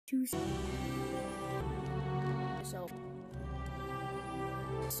to so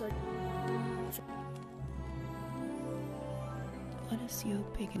What is your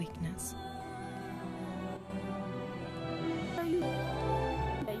big weakness? are you?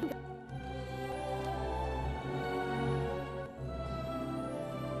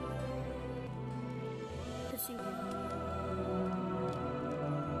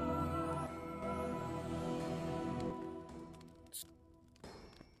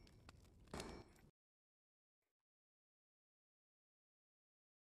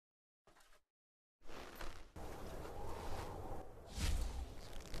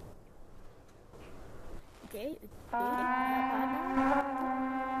 Okay.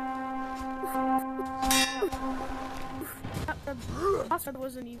 The boss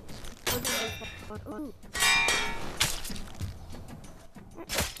wasn't even fun.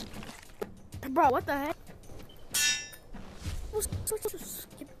 Bro, what the heck?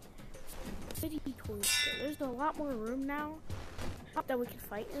 City toys. There's a lot more room now that we can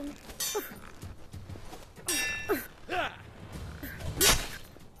fight in.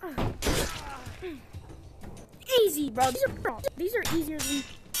 Easy, bro. These are easier than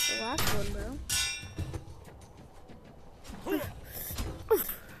the last one, bro.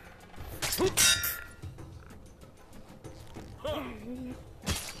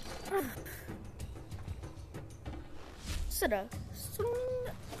 Sit-up.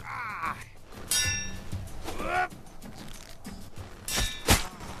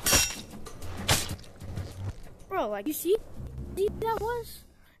 Bro, like, you see that was?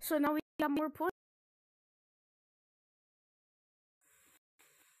 So now we got more points.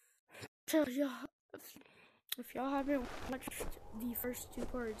 So if y'all haven't watched the first two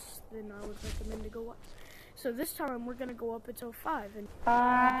parts, then I would recommend to go watch. So this time we're gonna go up until 5 and do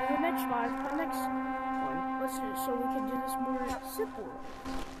the next 5, the next one. Let's do it so we can do this more simple.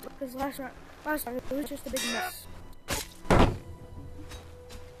 Because last time it was just a big mess.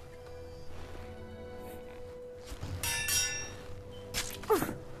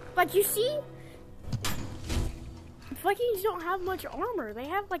 Like you see, Vikings don't have much armor. They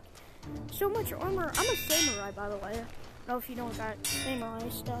have like so much armor. I'm a samurai, by the way. I don't know if you know that samurai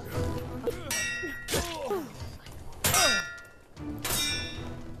stuff.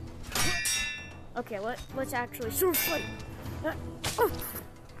 Okay, let's actually sword fight.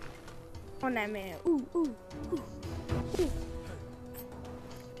 On that man. Ooh, ooh, ooh, ooh.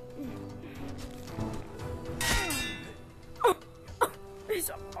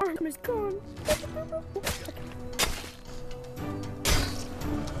 His arm is gone.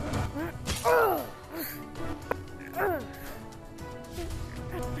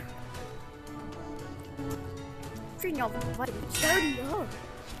 Treating y'all like dirty, huh?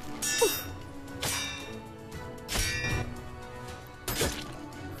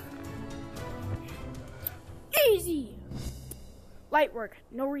 Easy. Light work,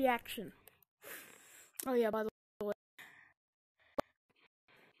 no reaction. Oh yeah, by the way,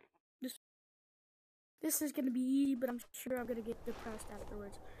 this is gonna be easy, but I'm sure I'm gonna get depressed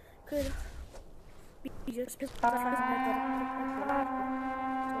afterwards. Could be just because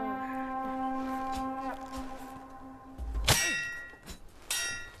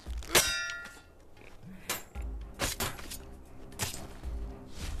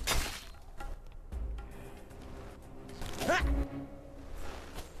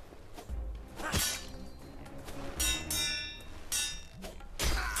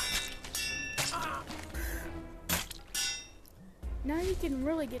now you can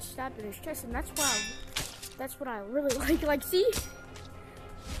really get stabbed in his chest, and that's what I really like. Like, see?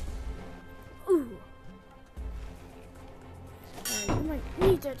 Ooh. You might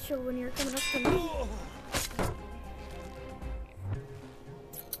need that shield when you're coming up to me.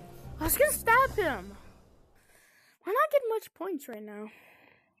 I was gonna stab him. I'm not getting much points right now.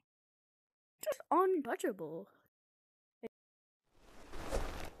 Just untouchable.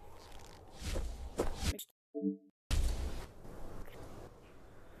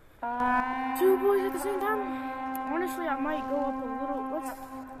 Two boys at the same time? Honestly, I might go up a little.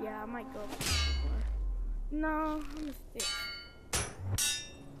 Yeah, I might go up a little more. No, I'm gonna stick.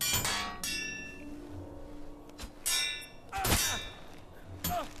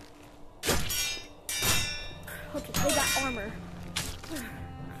 Okay, they got armor.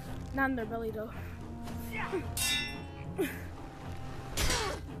 Not in their belly, though.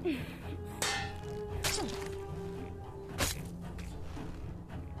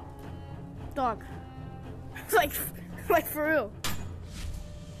 Dog. like for real.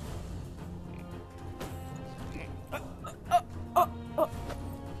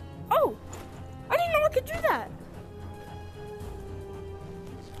 Oh! I didn't know I could do that.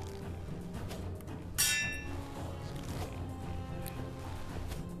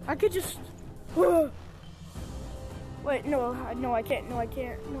 I could just... Wait, no, I can't. No, I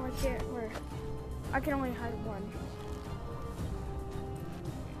can't. Where? I can only hide one.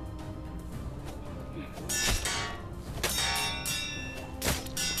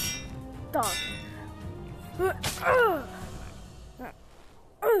 Dog.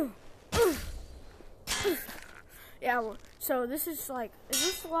 Yeah, so this is like, is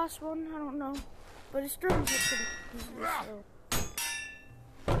this the last one? I don't know. But it's starting to get pretty easy, so.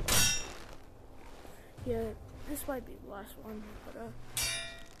 Yeah, this might be the last one, but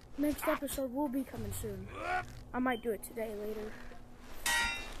next episode will be coming soon. I might do it today, later.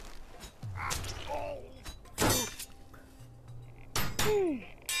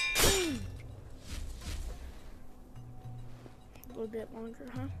 A little bit longer,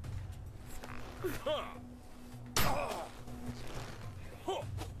 huh?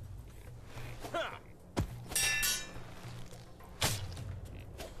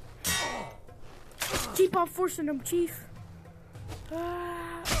 Keep on forcing them, Chief.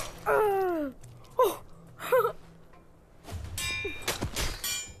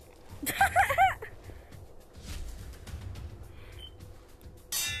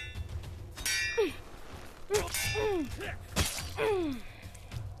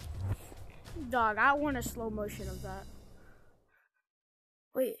 Dog, I want a slow motion of that.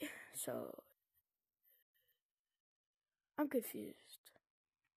 Wait, so I'm confused.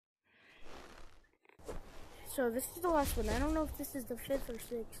 So this is the last one. I don't know if this is the 5th or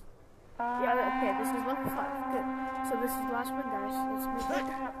 6th. Yeah, okay, this is level 5. Good. So this is the last one, guys.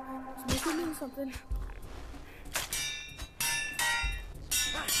 Let's make it mean something.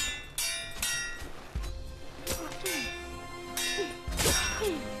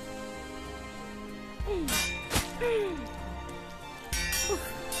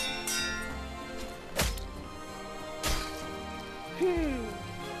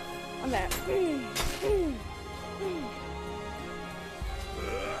 I'm there.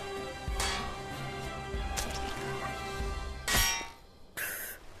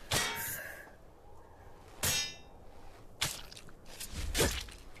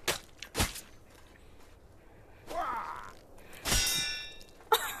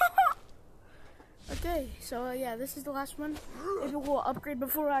 Okay, so yeah, this is the last one. Maybe we'll upgrade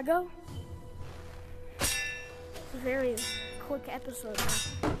before I go. It's a very quick episode.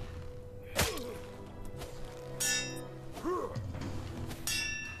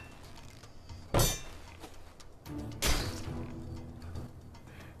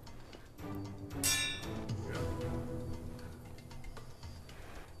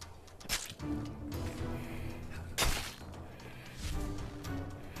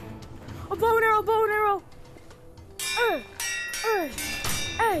 A bow and arrow!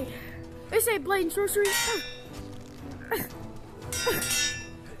 Hey! This ain't blade and sorcery!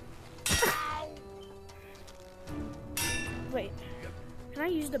 Wait, can I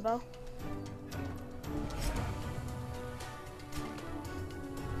use the bow?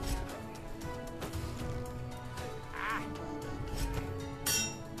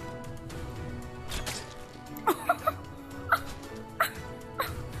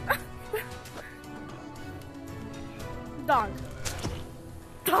 Dog.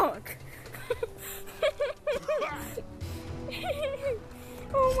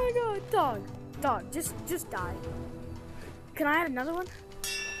 Oh my god, dog, just die. Can I add another one?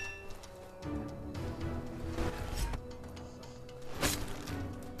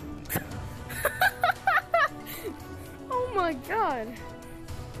 Oh my god.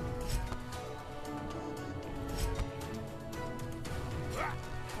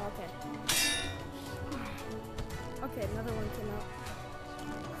 Okay, another one came out.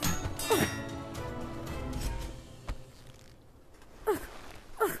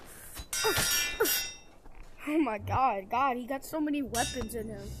 Oh my god, he got so many weapons in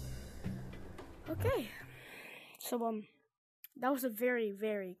him. Okay. So, that was a very,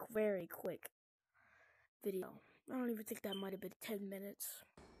 very, very quick video. I don't even think that might have been 10 minutes.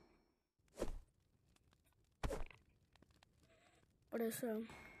 But it's, let's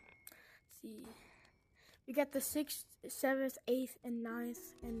see. We got the 6th, 7th, 8th, and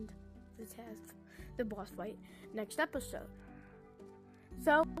 9th, and the 10th, the boss fight, next episode.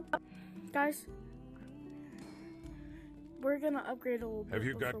 So, guys, we're gonna upgrade a little bit. Have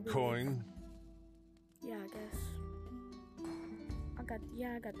you got coin? Yeah, I guess. I got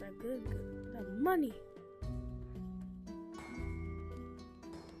that good, that money.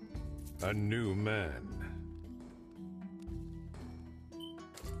 A new man.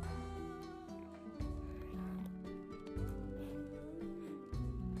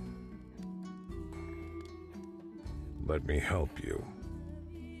 Let me help you.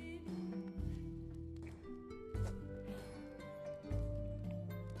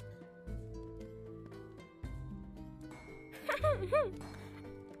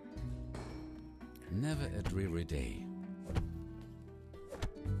 Never a dreary day.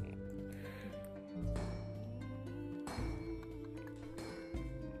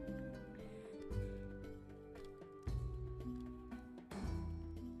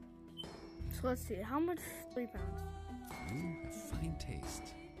 So let's see, how much? 3 pounds. Fine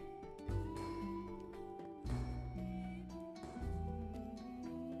taste.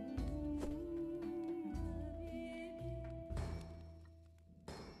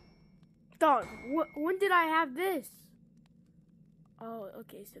 Dog, when did I have this? Oh,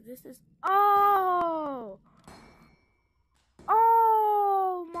 okay, so this is... Oh!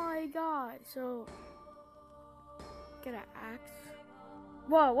 Oh my god, so... Get an axe.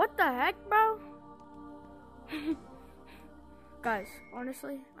 Whoa, what the heck, bro? Guys,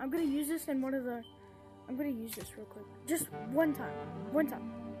 honestly, I'm gonna use this in one of the... I'm gonna use this real quick. Just one time. One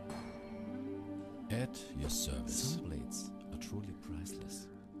time. At your service. Some blades are truly priceless.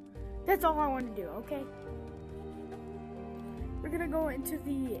 That's all I want to do, okay? We're gonna go into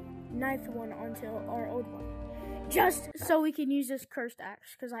the 9th one onto our old one. Just so we can use this cursed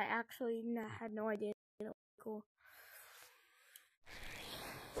axe, because I actually had no idea. Cool.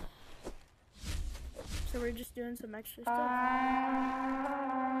 So we're just doing some extra stuff.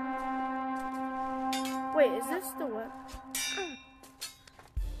 Wait, is this the what?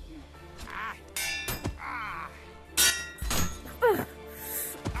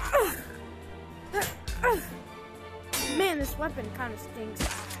 Man, this weapon kind of stinks.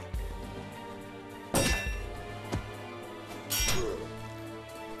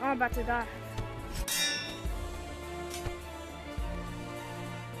 I'm about to die.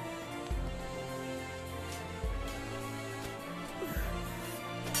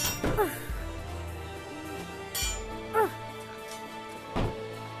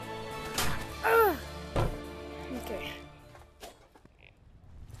 Okay.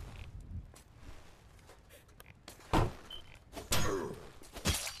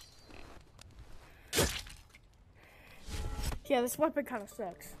 Yeah, this weapon kind of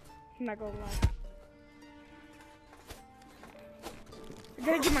sucks. I'm not gonna lie. I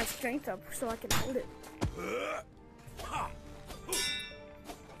gotta get my strength up so I can hold it.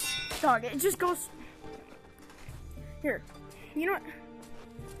 Dog, it just goes... Here. You know what?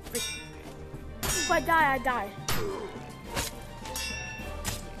 Wait. If I die, I die.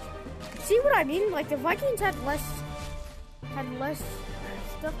 See what I mean? Like, the Vikings had less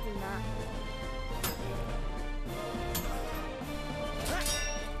stuff than that.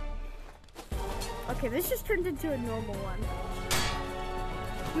 Okay, this just turned into a normal one.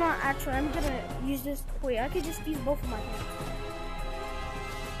 No, actually, I'm gonna use this. Wait, I could just use both of my hands.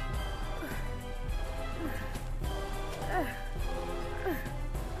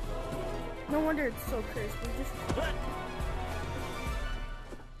 No wonder it's so cursed.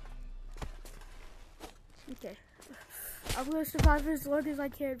 Okay. I'm gonna survive as long as I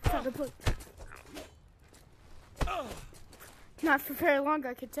can. Try to put... Not for very long,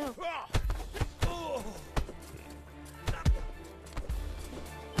 I could tell.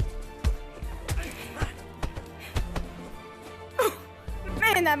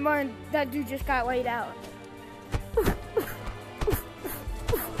 Man, that dude just got laid out.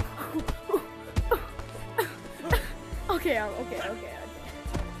 Okay.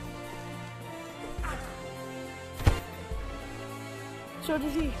 So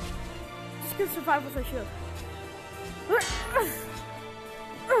does he just gonna survive with a shield?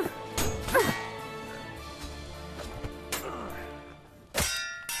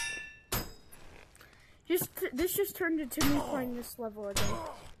 This just turned into me playing this level again.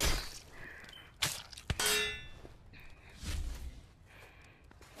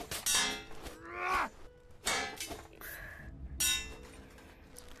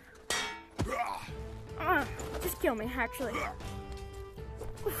 Just kill me, actually.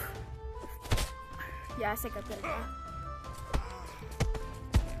 Yeah, I think I could have.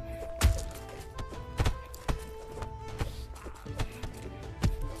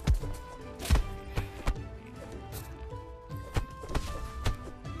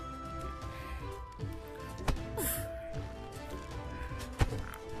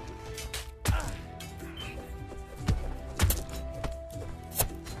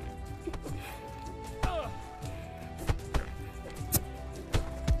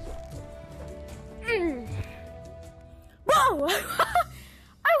 Whoa! I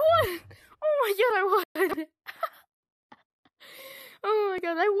won! Oh my god, I won! Oh my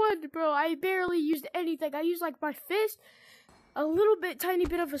god, I won, bro. I barely used anything. I used like my fist, a little bit, tiny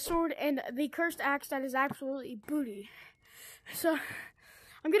bit of a sword, and the cursed axe that is absolutely booty. So,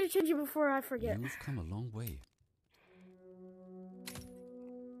 I'm gonna change it before I forget. You've come a long way.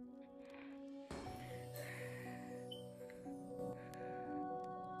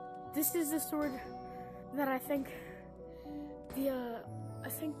 This is the sword that I think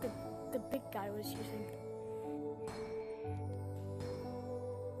the big guy was using.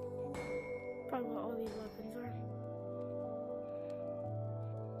 Probably what all these weapons are.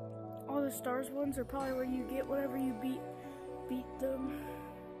 All the stars ones are probably where you get whatever you beat them.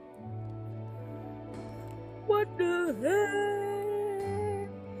 What the heck?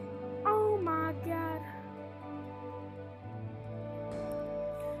 Oh my god.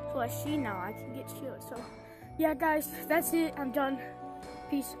 So I see now I can get shield. So yeah guys, that's it. I'm done.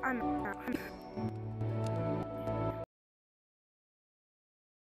 Peace. I'm out.